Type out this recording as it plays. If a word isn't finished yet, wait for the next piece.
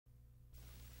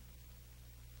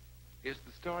Is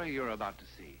the story you're about to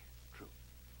see true?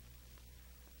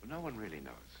 Well, no one really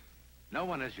knows. No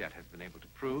one as yet has been able to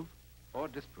prove or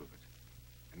disprove it.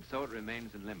 And so it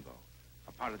remains in limbo,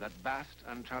 a part of that vast,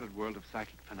 uncharted world of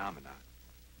psychic phenomena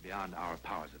beyond our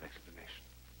powers of explanation.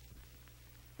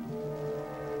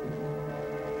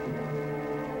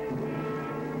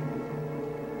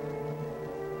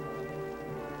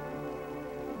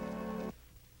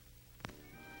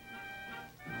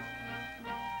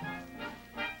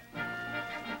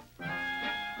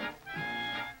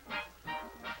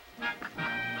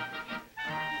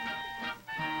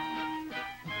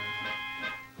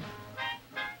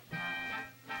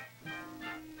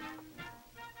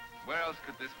 Where else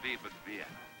could this be but Vienna?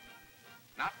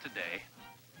 Not today,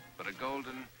 but a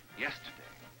golden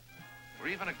yesterday.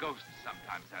 Or even a ghost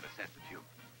sometimes had a sense of humor.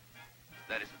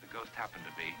 That is, if the ghost happened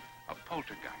to be a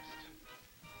poltergeist.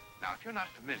 Now, if you're not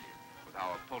familiar with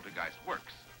how a poltergeist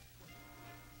works,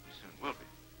 you soon will be.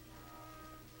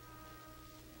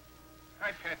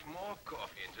 I've had more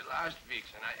coffee in the last week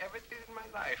than I ever did in my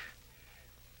life.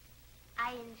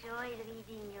 I enjoyed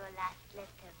reading your last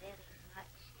letter very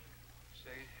much.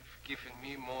 They have given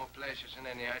me more pleasure than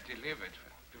any I delivered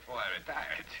before I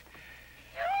retired.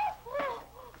 Oh,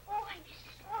 I'm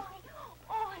sorry.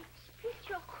 Oh, I spilled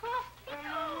your coffee.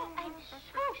 I'm so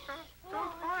sorry.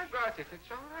 Don't worry about it.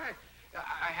 It's all right.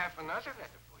 I have another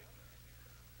letter for you.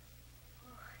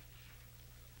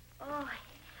 Oh,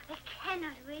 I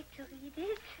cannot wait to read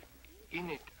it. In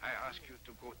it, I ask you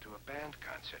to go to a band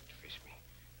concert with me.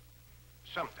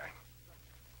 Sometime.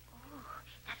 Oh,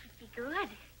 that would be good.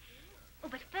 Oh,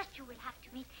 but first you will have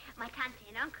to meet my tante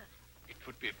and uncle. It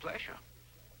would be a pleasure.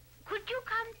 Could you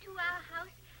come to our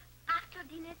house after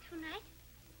dinner tonight?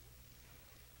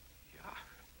 Yeah.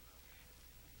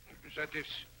 That is,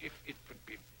 if it would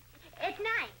be... At 9.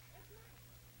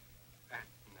 At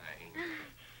 9.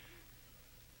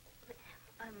 But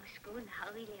I must go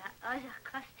now, really. Other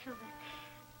customers.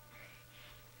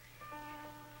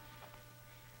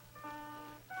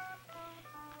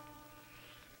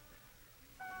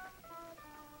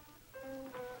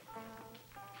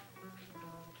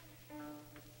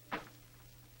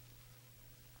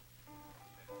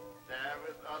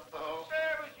 Servus, Otto.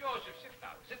 Servus, Joseph. Sit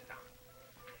down, sit down.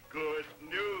 Good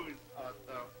news,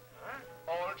 Otto. Huh?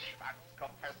 Old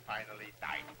Schwarzkopf has finally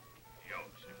died.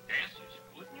 Joseph, this is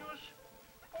good news.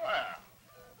 Well,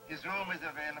 his room is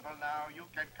available now. You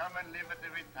can come and live at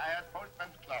the retired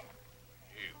postman's club.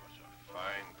 He was a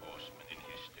fine postman in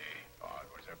his day. Oh,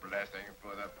 it was a blessing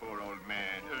for the poor old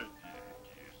man.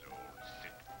 He is old,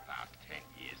 sick, past 10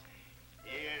 years.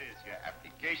 Here is your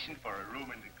application for a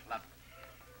room in the club.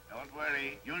 Don't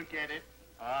worry, you'll get it.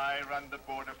 I run the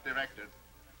board of directors.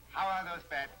 How are those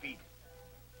bad feet?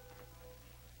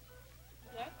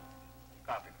 Yes?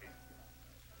 Coffee, please.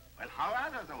 Well, how are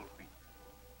those old feet?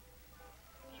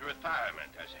 The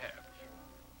retirement has helped.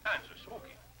 And the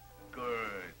smoking.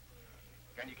 Good.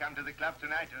 Can you come to the club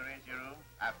tonight to arrange your room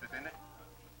after dinner?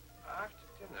 After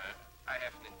dinner, I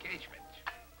have an engagement.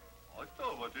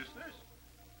 Otto, what is this?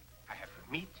 I have a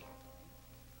meeting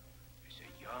with a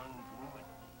young woman.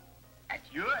 At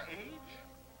your age?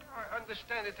 I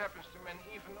understand it happens to men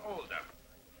even older.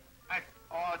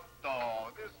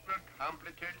 Otto, this will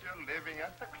complicate your living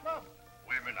at the club.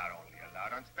 Women are only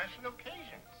allowed on special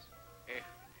occasions.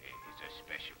 Every day is a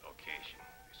special occasion,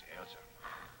 Miss Elsa.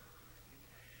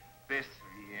 This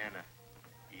Vienna,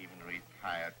 even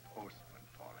retired postmen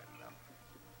fall in love.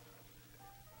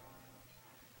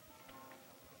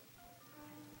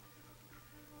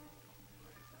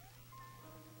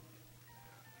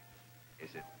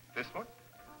 Is it this one?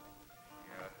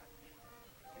 Yeah.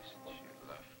 Isn't she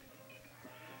lovely?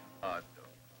 Otto,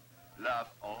 love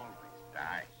always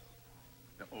dies.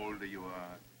 The older you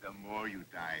are, the more you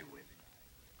die with it.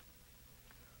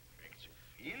 Makes you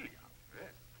feel young,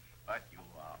 yes. But you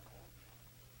are old.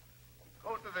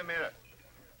 Go to the mirror.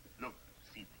 Look,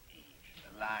 see the age,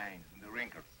 the lines and the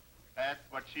wrinkles. That's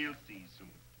what she'll see soon.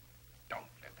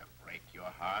 Don't let her break your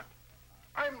heart.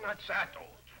 I'm not that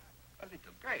old. A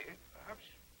little gray, perhaps.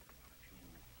 A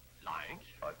few lines.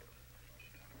 Otto,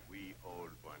 we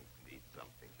old ones need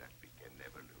something that we can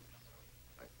never lose.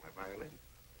 Like my violin.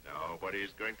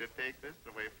 Nobody's going to take this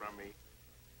away from me.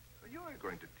 So you are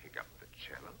going to take up the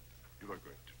cello. You are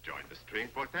going to join the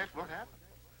string quartet. What happened?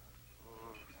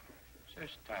 Oh,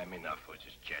 there's time enough for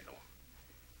this cello.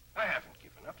 I haven't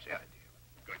given up the idea.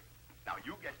 Good. Now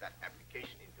you get that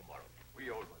application in tomorrow.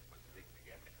 We old ones must sing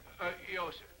together.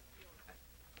 Joseph.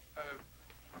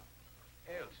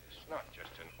 Elsa's not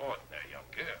just an ordinary young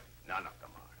girl. None of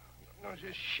them are. No,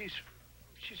 she's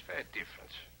very different.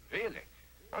 Really.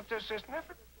 There's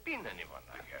never been anyone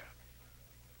like her.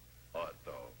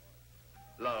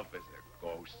 Love is a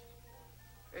ghost.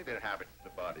 It inhabits the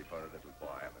body for a little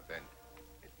while, and then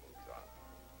it moves on.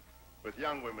 With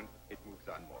young women, it moves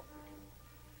on more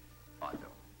quickly.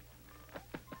 Otto,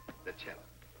 the cello.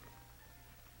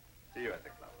 See you at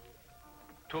the club.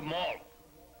 Tomorrow.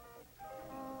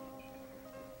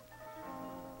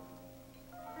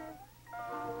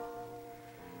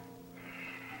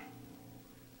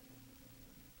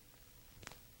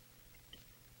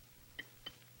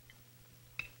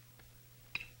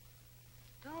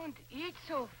 Don't eat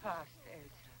so fast,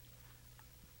 Elsa.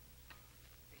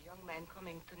 The young man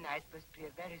coming tonight must be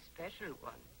a very special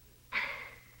one.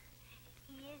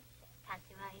 He is,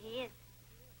 Fatima, he is.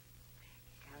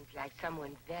 Sounds like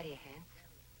someone very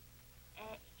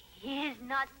handsome. He is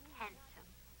not handsome.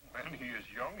 When he is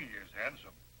young, he is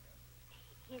handsome.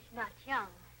 He's not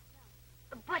young.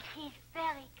 But he's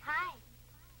very kind.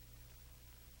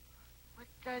 What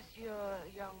does your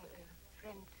young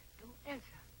friend do,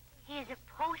 Elsa? He is a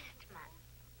postman.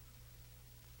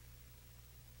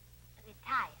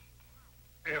 Retired.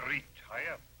 A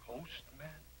retired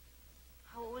postman?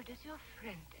 How old is your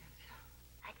friend, Elsa?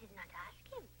 I did not ask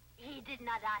him. He did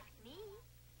not ask me.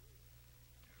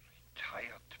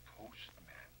 Retired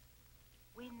postman.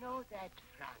 We know that,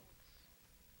 Franz.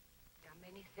 There are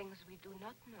many things we do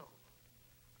not know.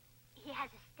 He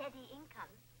has a steady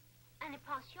income and a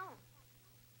pension.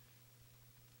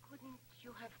 Couldn't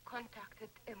you have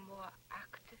contacted a more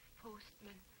active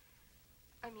postman?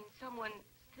 I mean, someone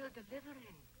still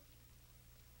delivering.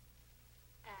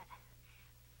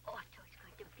 Otto is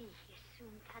going to be here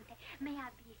soon, Tante. May I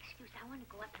be excused? I want to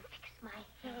go up and fix my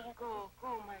hair. Go,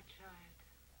 my child.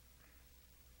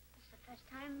 This is the first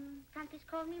time Tante's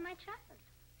called me my child.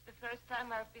 The first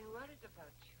time I've been worried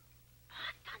about you.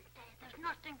 Oh, Tante, there's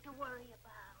nothing to worry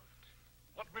about.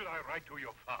 What will I write to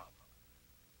your father?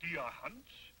 Dear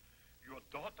Hans, your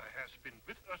daughter has been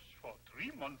with us for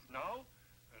 3 months now,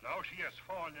 and now she has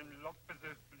fallen in love with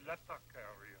a letter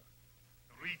carrier.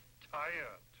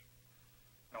 Retired.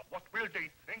 Now, what will they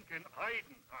think in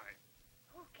Heidenheim?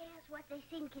 Who cares what they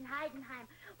think in Heidenheim?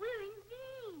 We're in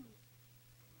Wien.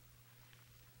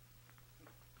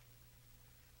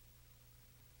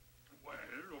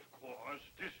 Well, of course,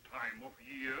 this time of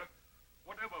year,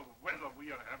 whatever weather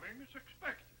we are having is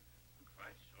expected.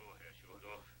 Quite so, Herr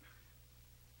Schuldorf.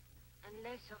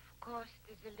 Unless, of course,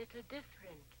 it is a little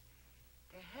different.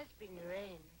 There has been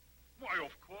rain. Why,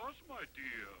 of course, my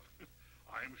dear.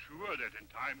 I'm sure that in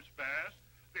times past,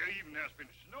 there even has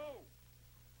been snow.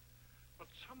 But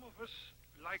some of us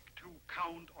like to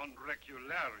count on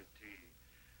regularity.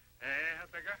 Herr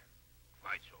Becker?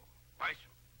 Quite so. Quite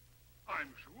so.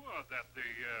 I'm sure that the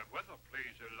weather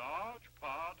plays a large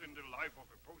part in the life of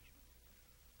a postman.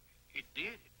 It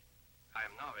did. I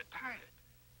am now retired.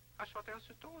 That's what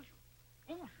Elsa told you.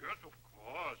 Oh, yes, of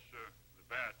course. The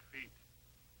bad feet.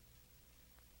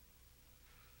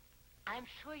 I'm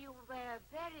sure you were a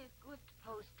very good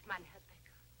postman, Herr Becker.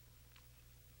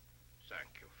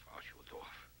 Thank you, Frau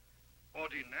Schuldorf.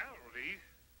 Ordinarily,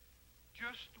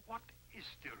 just what is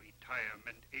the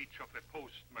retirement age of a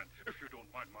postman, if you don't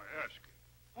mind my asking?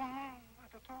 Oh, no,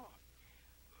 not at all.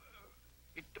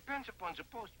 It depends upon the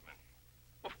postman.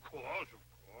 Of course, of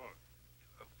course.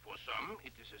 For some,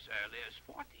 it is as early as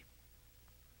 40.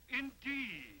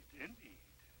 Indeed, indeed.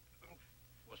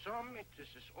 For some, it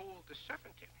is as old as 70.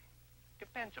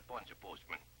 Depends upon the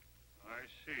postman. I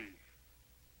see.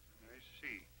 I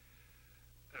see.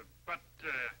 But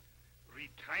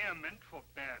retirement for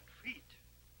bad feet.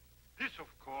 This,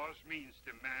 of course, means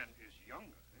the man is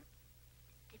younger. Eh?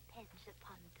 Depends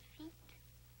upon the feet.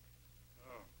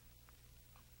 Oh.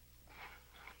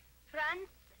 Franz,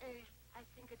 I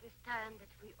think it is time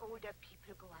that we older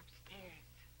people go upstairs.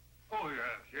 Oh,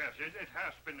 yes. It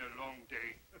has been a long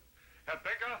day. Herr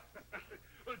Becker,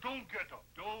 don't get up.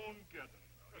 Don't get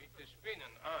up. It has been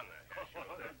an honor, Herr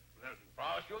Schuldorf. Pleasant.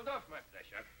 Frau Schuldorf, my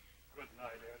pleasure. Good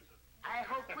night, Elsa. I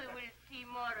hope we will see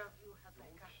more of you, Herr Don't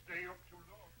Becker. stay up too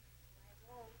long. I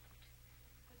won't.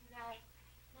 Good night.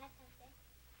 Night, Tante.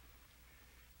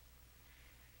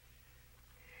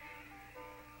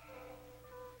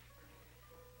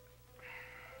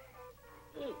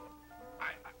 Oh,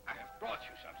 I have brought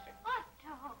you something.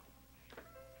 Otto!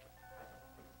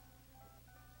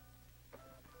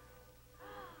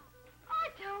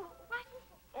 Otto, what is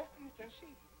it? Open it and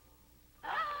see.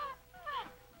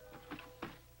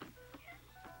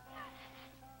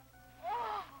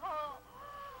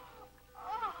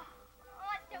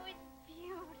 Otto, it's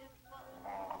beautiful.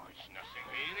 Oh, it's nothing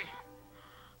really.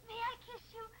 May I kiss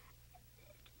you?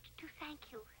 To thank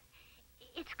you.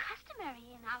 It's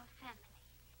customary in our family.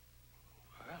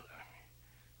 Well,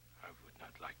 I would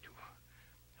not like to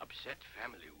upset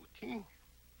family routine.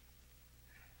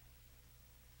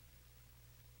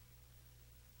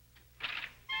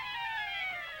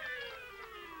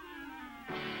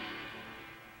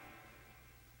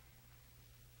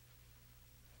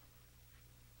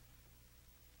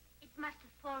 It must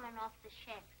have fallen off the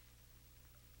shelf.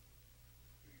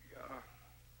 Yeah.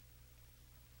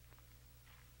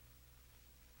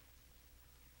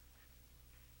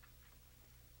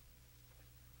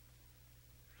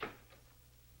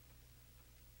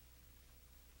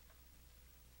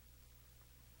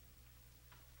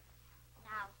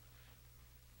 Now,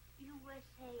 you were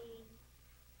saying...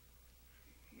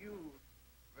 You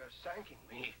were thanking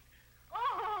me.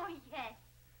 Oh, yes.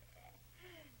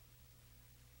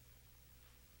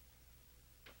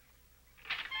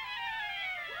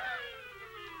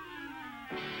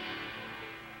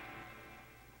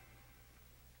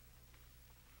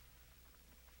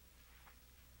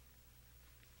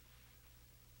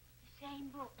 The same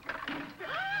book. What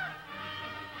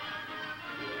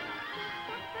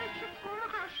makes you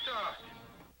poltergeist start?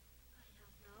 I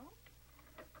don't know.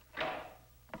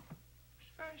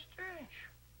 It's very strange.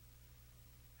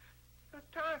 Your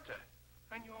tante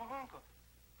and your uncle,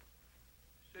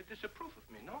 they disapprove of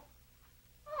me, no?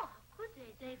 Oh, how could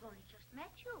they? They've only just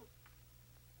met you.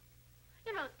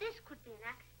 You know, this could be an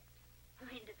accident. I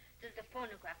mean, the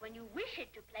phonograph, when you wish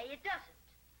it to play, it doesn't.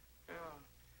 Yeah.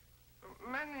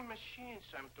 Many machines,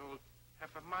 I'm told,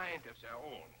 have a mind of their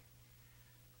own.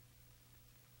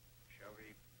 Shall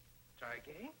we try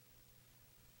again?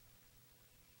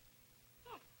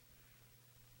 Yes.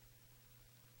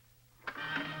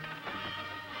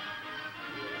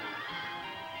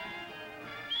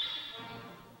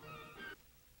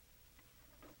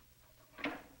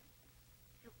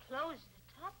 You closed the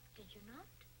top, did you not?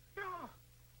 Yeah.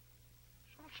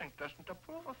 Something doesn't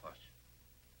approve of us.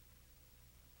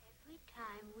 Every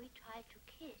time we try to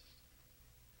kiss,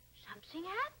 something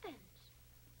happens.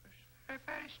 It's very,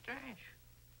 very strange.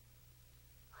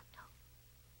 Otto,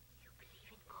 you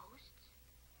believe in ghosts?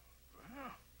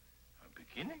 Well, I'm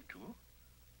beginning to.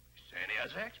 Is there any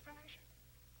other explanation?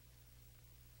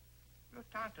 Your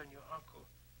tante and your uncle,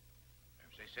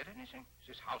 have they said anything?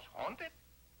 Is this house haunted?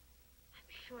 I'm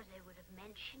sure they would have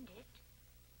mentioned it.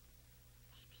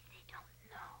 Maybe they don't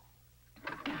know.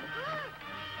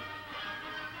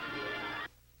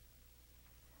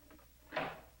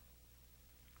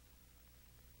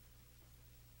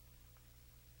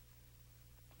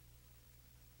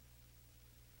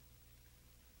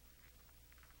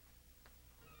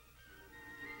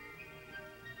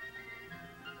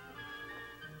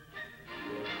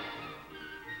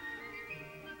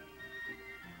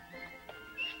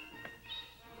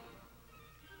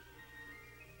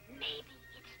 Maybe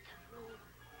it's the room.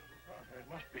 Oh, there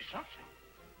must be something.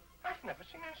 I've never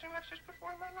seen anything like this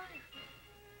before in my life.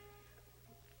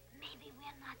 Maybe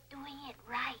we're not doing it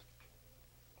right.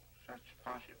 That's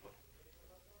possible.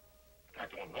 I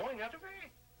don't know any other way.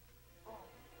 Oh.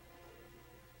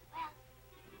 Well,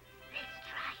 let's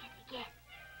try it again.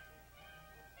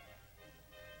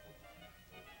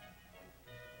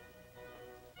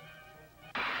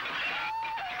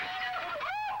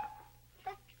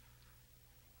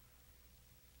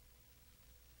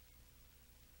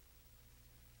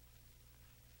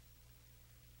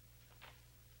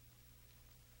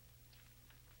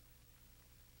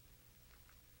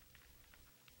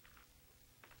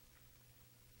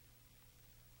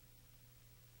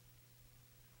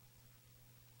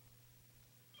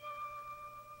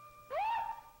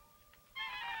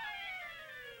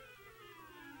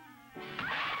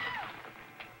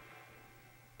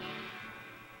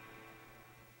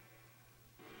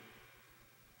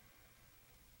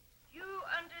 You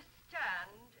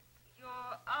understand your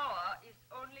hour is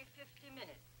only 50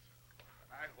 minutes.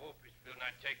 I hope it will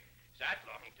not take that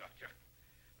long, Doctor.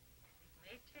 It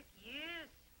may take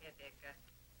years, Herr Becker.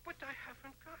 But I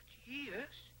haven't got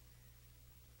years.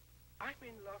 I'm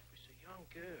in love with a young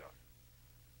girl.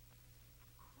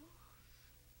 Of course.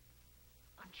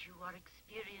 And you are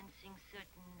experiencing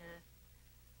certain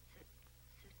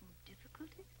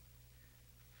difficulties?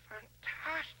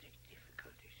 Fantastic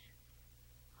difficulties.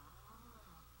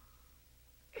 Ah.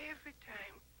 Every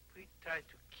time we try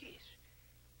to kiss,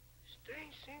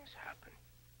 strange things happen.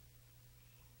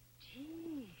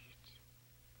 Indeed.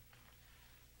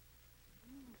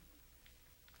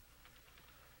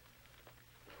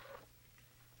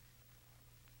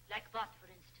 Like what, for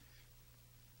instance?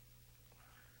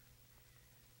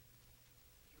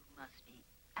 You must be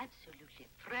absolutely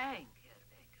frank, Herr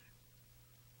Baker.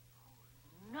 Hold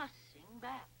nothing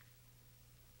back.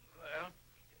 Well,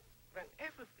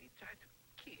 whenever we try to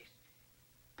kiss,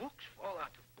 books fall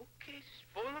out of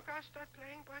start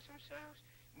playing by themselves.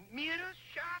 Mirrors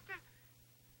shatter.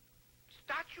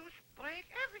 Statues break,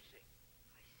 everything.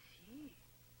 I see.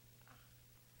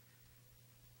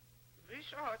 We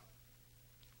thought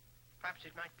perhaps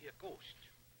it might be a ghost.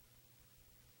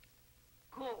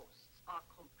 Ghosts are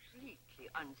completely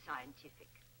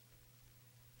unscientific.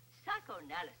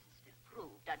 Psychoanalysis will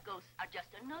prove that ghosts are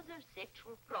just another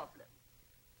sexual problem.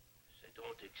 They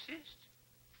don't exist.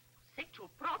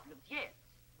 Sexual problems, yes.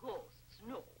 Ghosts,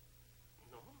 no.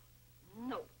 No?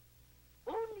 No.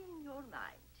 Only in your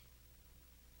mind.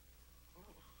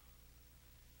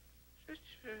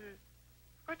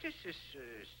 What is this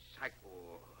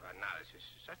psychoanalysis?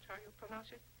 Is that how you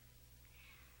pronounce it?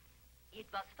 It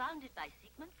was founded by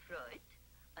Sigmund Freud,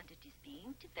 and it is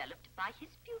being developed by his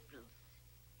pupils,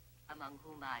 among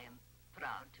whom I am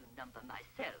proud to number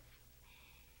myself.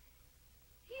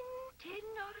 In 10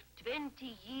 or 20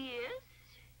 years...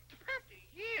 20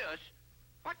 years?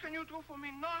 What can you do for me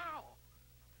now?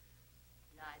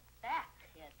 Lie back,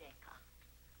 Herr Becker.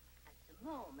 At the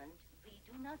moment, we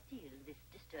do not deal with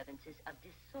disturbances of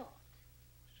this sort.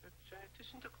 So it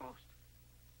isn't a ghost.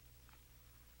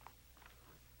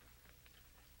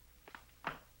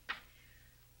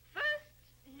 First,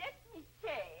 let me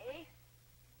say,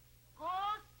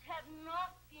 ghosts have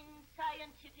not been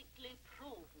scientifically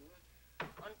proven,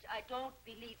 and I don't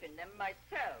believe in them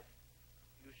myself.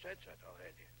 You said that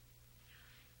already.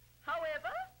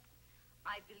 However,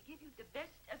 I will give you the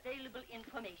best available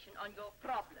information on your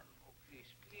problem. Oh, please,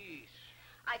 please.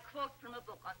 I quote from a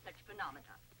book on such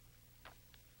phenomena.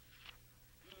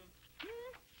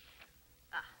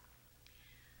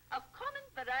 A common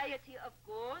variety of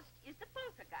ghost is the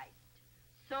poltergeist,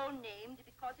 so named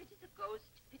because it is a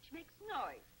ghost which makes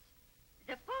noise.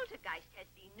 The poltergeist has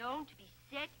been known to be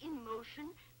set in motion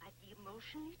by the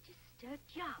emotionally disturbed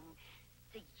young,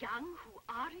 the young who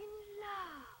are in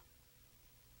love.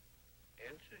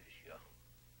 Elsa is young.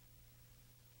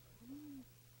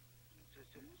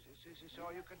 Is this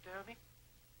all you can tell me?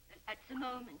 At the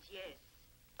moment, yes.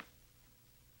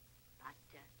 But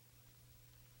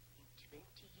in 20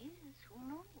 years, who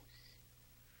knows?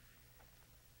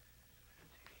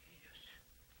 20 years.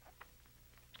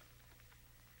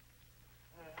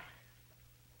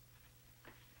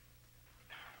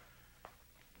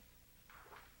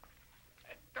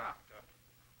 Doctor,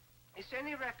 is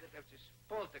any record of this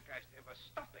poltergeist ever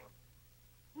stopping?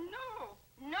 No,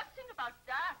 nothing about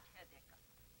that, Herr Becker.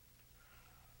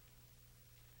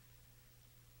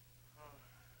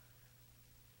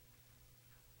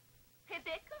 Herr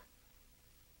Becker,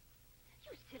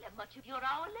 you still have much of your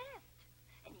hour left.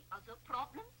 Any other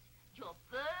problems? Your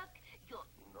work, your...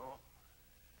 No.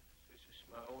 This is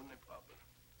my only problem.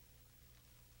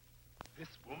 This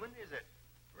woman is a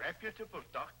reputable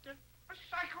doctor? A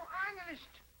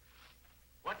psychoanalyst.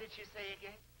 What did she say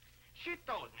again? She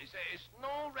told me there is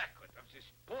no record of this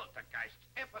poltergeist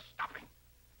ever stopping.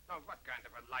 Now, what kind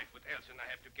of a life would Elsa and I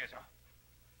have together?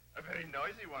 A very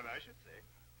noisy one, I should say.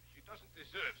 She doesn't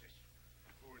deserve this.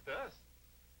 Who does?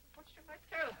 What shall I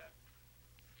tell her?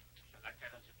 Shall I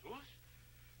tell her the truth?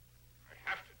 I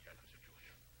have to tell her the truth.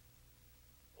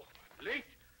 Oh, I'm late.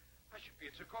 I should be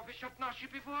at the coffee shop now, she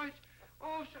before it.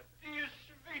 Oh, so dear,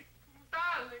 sweet,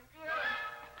 darling.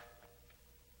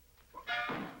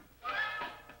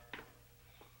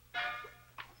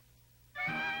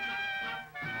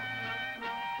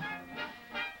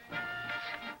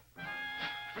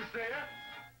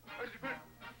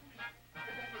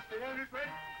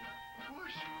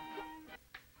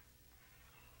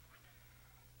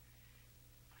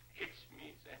 It's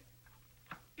me, then.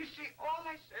 You see, all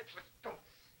I said was don't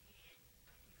see it.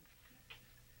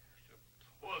 The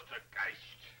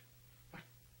poltergeist. But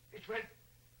it went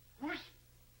whoosh,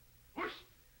 whoosh.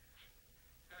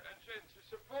 And then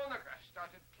the phonograph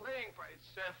started playing by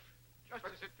itself, just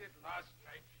as it did last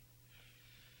night.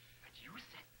 But you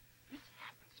said this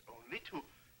happens only to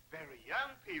very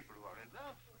young people who are in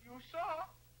love. You saw?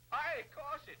 I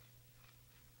caused it.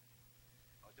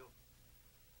 Otto,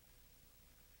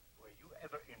 were you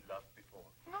ever in love before?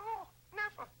 No,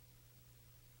 never.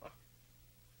 Oh,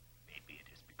 maybe it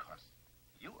is because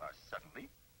you are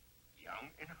suddenly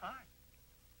young in heart.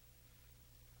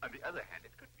 On the other hand,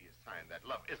 it could be a sign that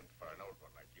love isn't for an old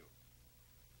one like you.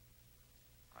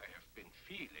 I have been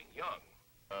feeling young.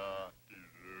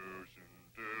 Delusion,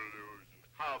 delusion.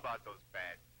 How about those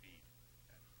bad feet?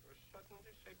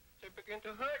 Suddenly they begin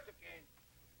to hurt again.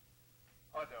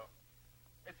 Otto,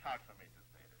 it's hard for me to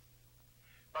say this,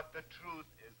 but the truth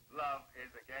is love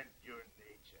is against your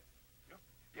nature.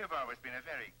 You've always been a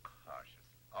very cautious,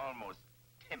 almost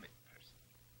timid person.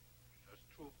 That's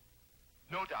true.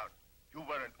 No doubt, you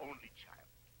were an only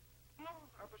child.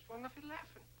 one of 11.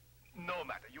 No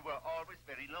matter, you were always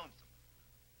very lonesome.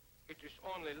 It is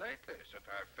only lately that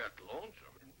I felt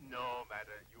lonesome. No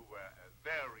matter, you were a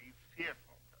very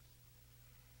fearful person.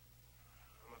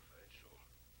 I'm afraid so.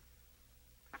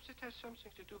 Perhaps it has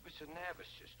something to do with the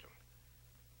nervous system.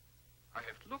 I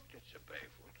have looked at the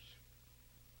brave ones,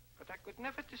 but I could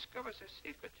never discover the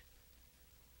secret.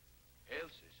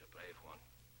 Else is a brave one.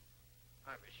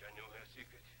 I wish I knew her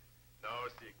secret. No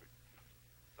secret.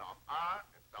 Some are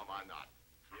and some are not.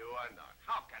 You are not.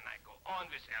 How can I go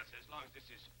on with Elsa as long as this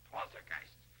is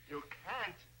poltergeist? You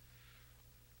can't.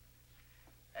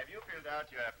 Have you filled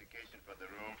out your application for the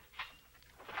room?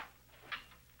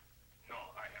 No,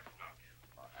 I have not.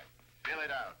 All right. Fill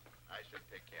it out. I shall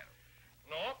take care of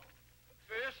it. No.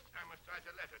 First, I must write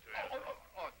a letter to Elsa.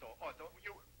 Otto,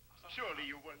 you... Surely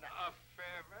you will not... A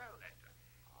farewell letter.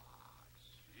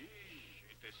 She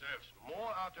deserves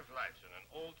more out of life than an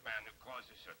old man who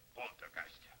causes a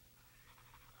poltergeist.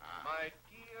 My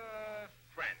dear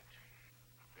friend.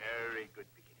 Very good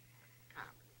beginning.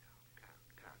 Calmly now.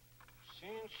 Calm.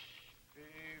 Since we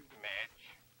met,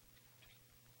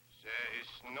 there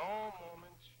is no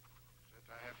moment that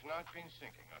I have not been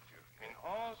thinking of you. In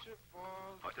all the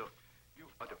world... Otto,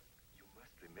 you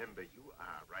must remember you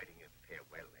are writing a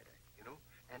farewell letter, you know?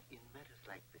 And in matters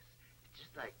like this, it's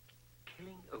just like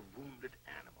killing a wounded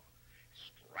animal.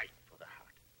 Straight for the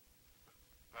heart.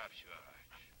 Perhaps you are right.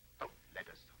 Don't let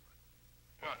us suffer.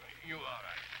 No, you are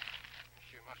right.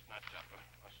 She must not suffer.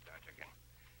 Must start again.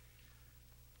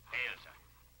 Elsa.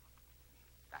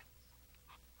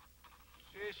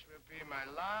 This will be my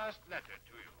last letter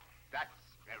to you.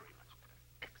 That's very much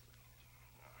better. Excellent.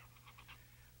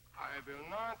 I will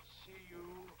not see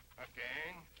you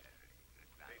again.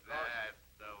 That's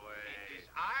the way. It is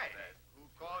I who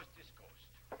caused this ghost.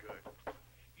 Good.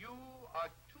 You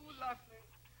are too lovely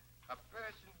a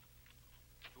person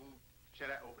to...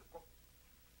 Shall I open? Oh.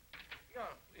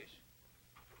 Yeah, please.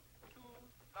 Too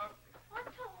lovely.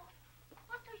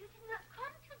 Otto, you did not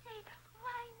come today.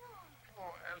 Why not?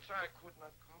 Oh, Elsa, I could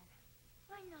not come.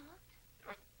 Why not?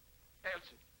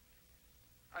 Elsa,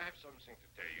 I have something to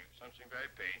tell you, something very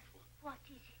painful. What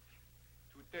is it?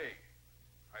 Today,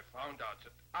 I found out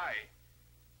that I...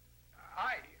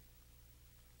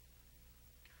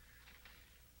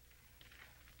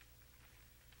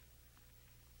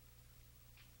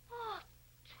 Otto.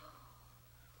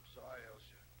 I'm sorry,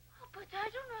 Elsa. Oh, but I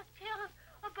do not care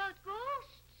about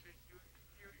ghosts.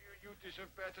 You deserve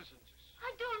better than this.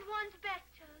 I don't want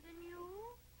better than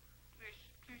you.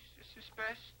 Please, this is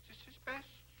best. This is best.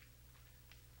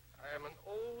 I am an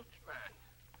old man.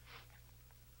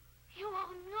 You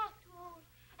are not old,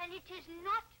 and it is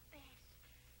not best.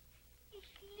 Ich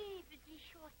liebe dich,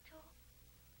 Otto.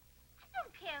 I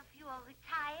don't care if you are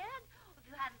retired, or if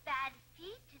you have bad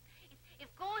feet, if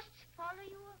ghosts follow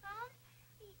you around.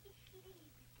 Ich liebe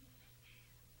dich.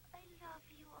 I love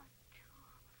you, Otto.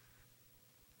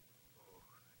 Oh,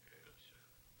 Elsa.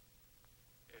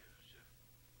 Elsa.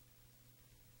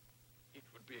 It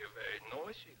would be a very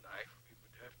noisy life we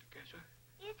would have together.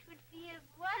 It would be a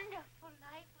wonderful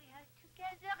life we have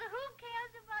together. Who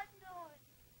cares about noise?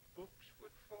 Books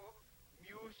would fall.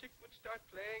 Music would start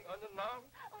playing unannounced.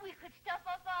 We could stop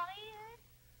up our ears.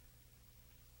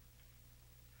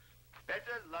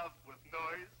 Better love with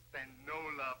noise than no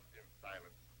love in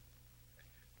silence.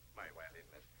 My violin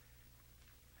lesson.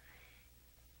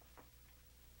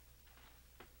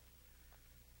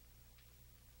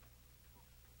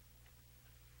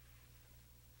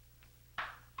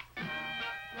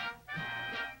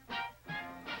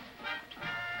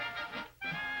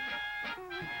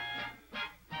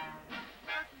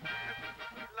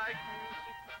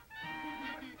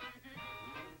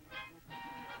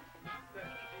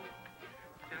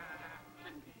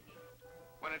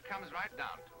 When it comes right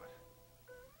down to it,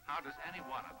 how does any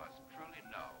one of us